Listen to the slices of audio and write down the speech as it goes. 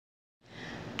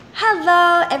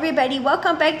Hello everybody,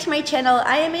 welcome back to my channel.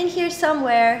 I am in here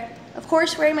somewhere, of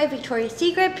course wearing my Victoria's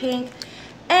Secret pink,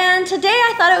 and today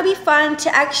I thought it would be fun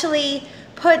to actually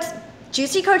put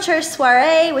Juicy Couture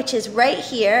Soiree, which is right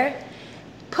here,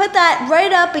 put that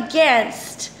right up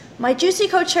against my Juicy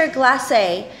Couture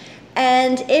Glace.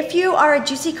 And if you are a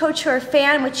Juicy Couture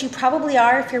fan, which you probably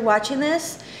are if you're watching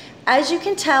this, as you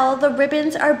can tell, the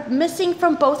ribbons are missing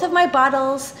from both of my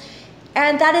bottles.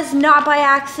 And that is not by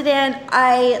accident.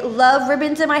 I love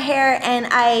ribbons in my hair, and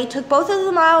I took both of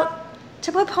them out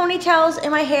to put ponytails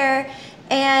in my hair,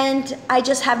 and I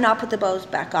just have not put the bows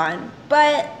back on.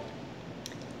 But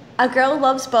a girl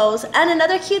loves bows. And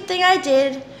another cute thing I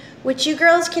did, which you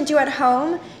girls can do at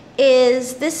home,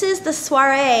 is this is the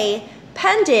Soiree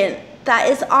pendant that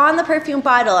is on the perfume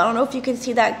bottle. I don't know if you can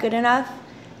see that good enough,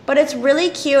 but it's really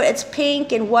cute. It's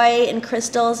pink and white and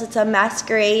crystals. It's a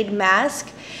masquerade mask.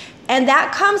 And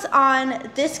that comes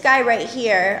on this guy right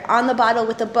here on the bottle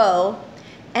with a bow.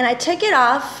 And I took it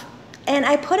off and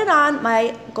I put it on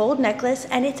my gold necklace,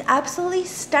 and it's absolutely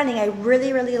stunning. I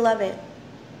really, really love it.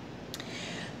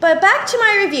 But back to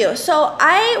my review. So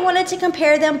I wanted to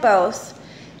compare them both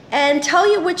and tell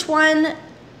you which one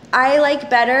I like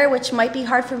better, which might be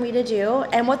hard for me to do,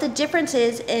 and what the difference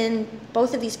is in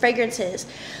both of these fragrances.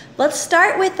 Let's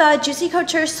start with Juicy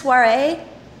Couture Soiree.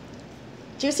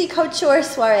 Juicy Couture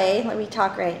Soiree, let me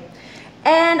talk right.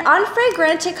 And on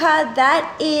Fragrantica,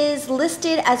 that is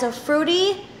listed as a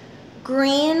fruity,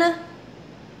 green,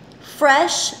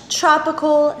 fresh,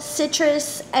 tropical,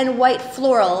 citrus, and white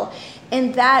floral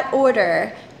in that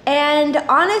order. And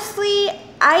honestly,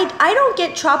 I don't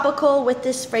get tropical with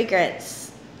this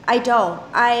fragrance. I don't.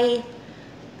 I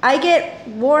get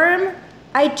warm.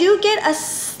 I do get a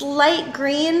slight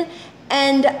green,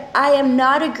 and I am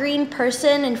not a green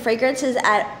person in fragrances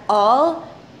at all,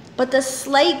 but the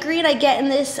slight green I get in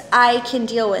this, I can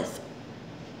deal with.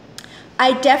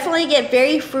 I definitely get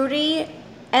very fruity,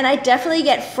 and I definitely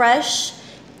get fresh,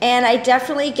 and I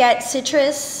definitely get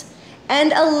citrus,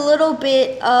 and a little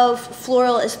bit of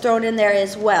floral is thrown in there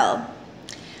as well.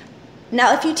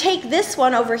 Now, if you take this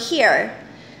one over here,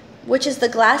 which is the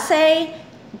Glace,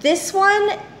 this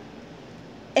one,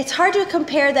 it's hard to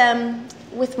compare them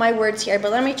with my words here, but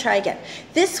let me try again.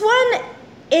 This one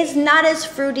is not as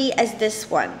fruity as this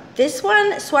one. This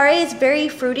one, Soiree, is very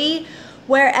fruity,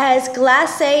 whereas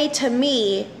Glace to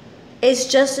me is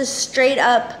just a straight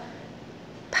up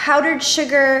powdered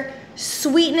sugar,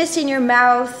 sweetness in your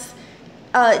mouth.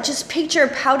 Just picture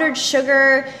powdered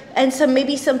sugar and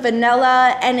maybe some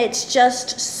vanilla, and it's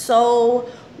just so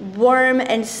warm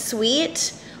and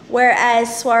sweet,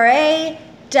 whereas Soiree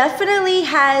definitely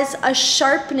has a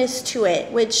sharpness to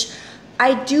it, which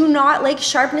I do not like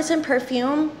sharpness in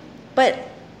perfume, but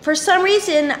for some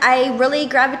reason I really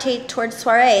gravitate towards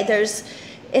Soiree.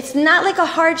 It's not like a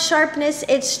hard sharpness,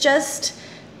 it's just,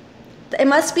 it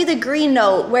must be the green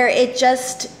note where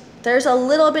there's a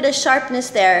little bit of sharpness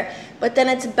there, but then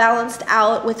it's balanced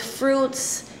out with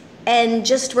fruits and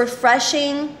just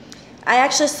refreshing. I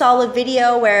actually saw a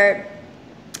video where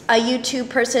a YouTube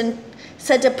person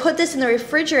said to put this in the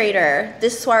refrigerator,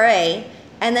 this Soiree,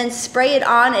 and then spray it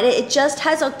on, and it just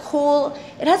has a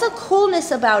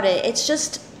coolness about it.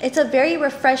 It's a very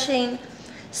refreshing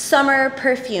summer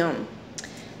perfume.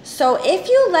 So if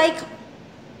you like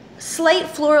slight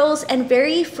florals and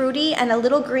very fruity and a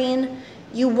little green,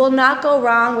 you will not go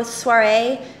wrong with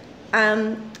Soiree.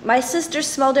 My sister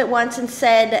smelled it once and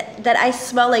said that I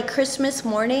smell like Christmas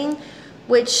morning,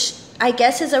 which I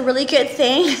guess is a really good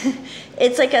thing.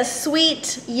 It's like a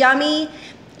sweet, yummy,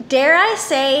 dare I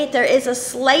say, there is a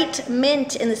slight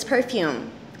mint in this perfume.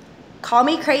 Call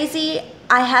me crazy,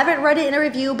 I haven't read it in a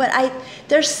review, but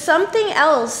there's something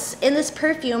else in this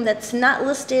perfume that's not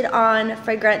listed on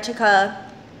Fragrantica.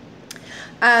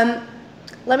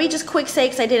 Let me just quick say,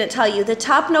 because I didn't tell you, the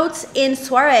top notes in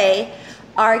Soiree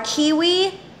are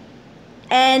kiwi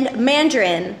and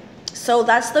mandarin. So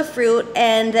that's the fruit,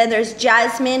 and then there's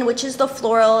jasmine, which is the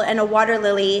floral, and a water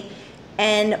lily,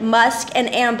 and musk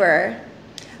and amber.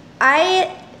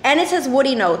 And it says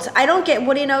woody notes. I don't get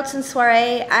woody notes in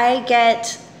Soiree. I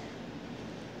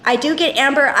do get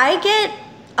amber. I get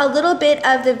a little bit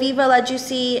of the Viva La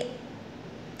Juicy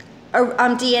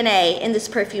DNA in this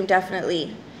perfume,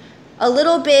 definitely. A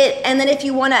little bit, and then if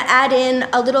you want to add in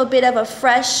a little bit of a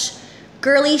fresh,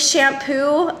 girly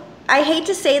shampoo, I hate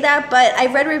to say that, but I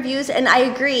read reviews and I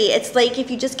agree. It's like if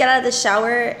you just get out of the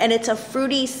shower and it's a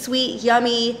fruity, sweet,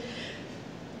 yummy,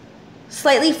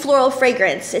 slightly floral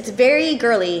fragrance. It's very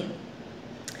girly.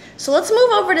 So let's move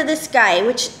over to this guy,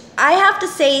 which I have to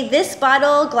say this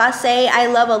bottle, Glace, I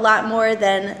love a lot more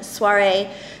than Soiree.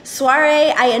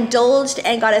 Soiree, I indulged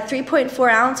and got a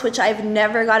 3.4 ounce, which I've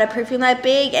never got a perfume that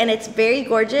big, and it's very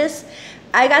gorgeous.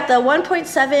 I got the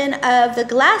 1.7 of the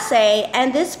Glace,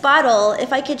 and this bottle,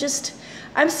 if I could just,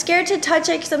 I'm scared to touch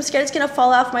it because I'm scared it's gonna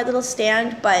fall off my little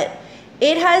stand, but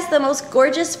it has the most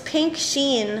gorgeous pink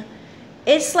sheen.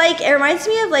 It's like, it reminds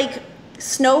me of like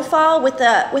snowfall with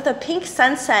a pink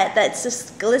sunset that's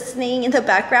just glistening in the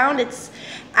background. It's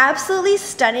absolutely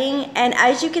stunning, and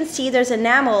as you can see, there's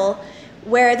enamel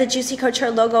where the Juicy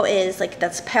Couture logo is, like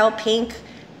that's pale pink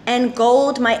and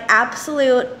gold. My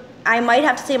absolute, I might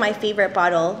have to say my favorite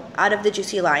bottle out of the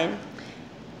Juicy line.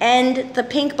 And the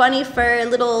pink bunny fur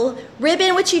little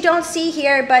ribbon, which you don't see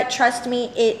here, but trust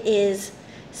me, it is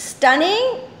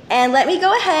stunning. And let me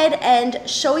go ahead and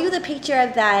show you the picture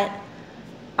of that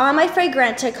on my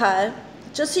Fragrantica,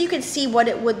 just so you can see what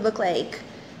it would look like,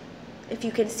 if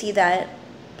you can see that.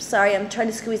 Sorry, I'm trying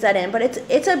to squeeze that in, but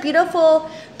it's a beautiful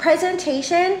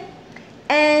presentation.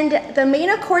 And the main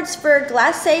accords for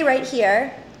Glace right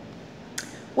here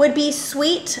would be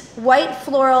sweet, white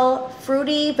floral,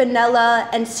 fruity, vanilla,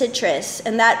 and citrus,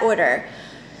 in that order.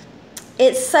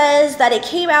 It says that it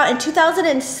came out in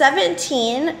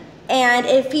 2017, and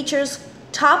it features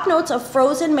top notes of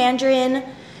frozen mandarin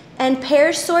and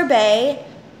pear sorbet,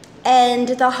 and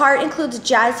the heart includes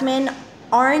jasmine,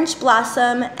 orange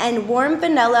blossom, and warm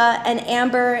vanilla, and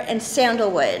amber, and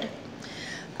sandalwood.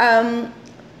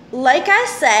 Like I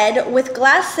said, with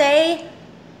Glace,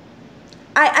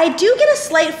 I do get a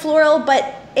slight floral,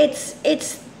 but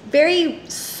it's very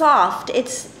soft.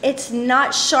 It's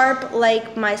not sharp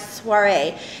like my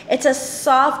Soiree. It's a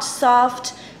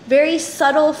soft, very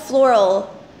subtle floral,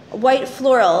 white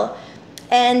floral.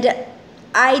 And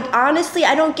I honestly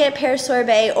don't get pear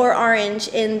sorbet or orange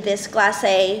in this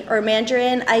Glace or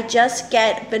mandarin. I just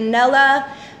get vanilla,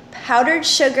 powdered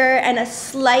sugar, and a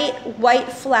slight white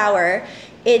flower.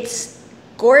 It's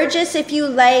gorgeous if you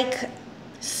like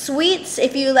sweets,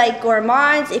 if you like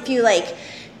gourmands, if you like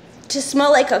to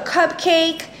smell like a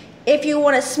cupcake, if you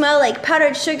want to smell like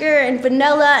powdered sugar and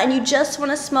vanilla and you just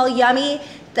want to smell yummy,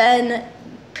 then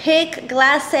pick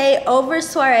Glace over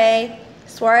Soiree.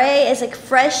 Soiree is like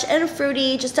fresh and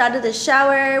fruity, just out of the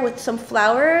shower with some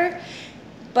flour.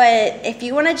 But if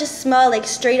you want to just smell like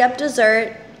straight up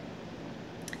dessert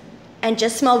and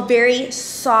just smell very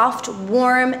soft,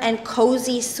 warm, and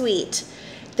cozy sweet,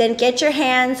 then get your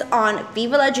hands on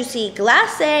Viva La Juicy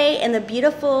Glace in the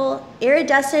beautiful,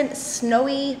 iridescent,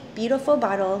 snowy, beautiful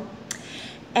bottle.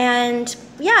 And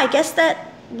yeah, I guess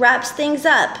that wraps things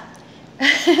up.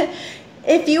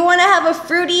 If you want to have a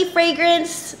fruity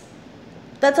fragrance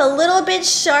that's a little bit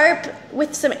sharp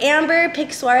with some amber,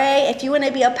 pick Soiree. If you want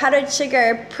to be a powdered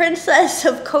sugar princess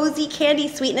of cozy candy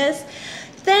sweetness,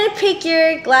 then pick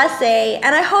your Glace.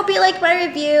 And I hope you like my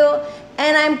review.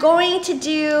 And I'm going to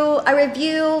do a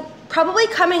review probably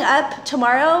coming up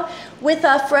tomorrow with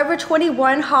a Forever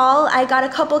 21 haul. I got a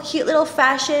couple cute little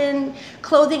fashion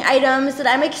clothing items that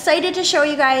I'm excited to show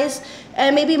you guys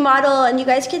and maybe model, and you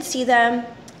guys can see them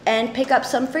and pick up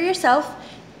some for yourself.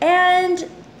 And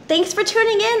thanks for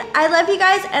tuning in. I love you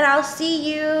guys, and I'll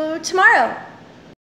see you tomorrow.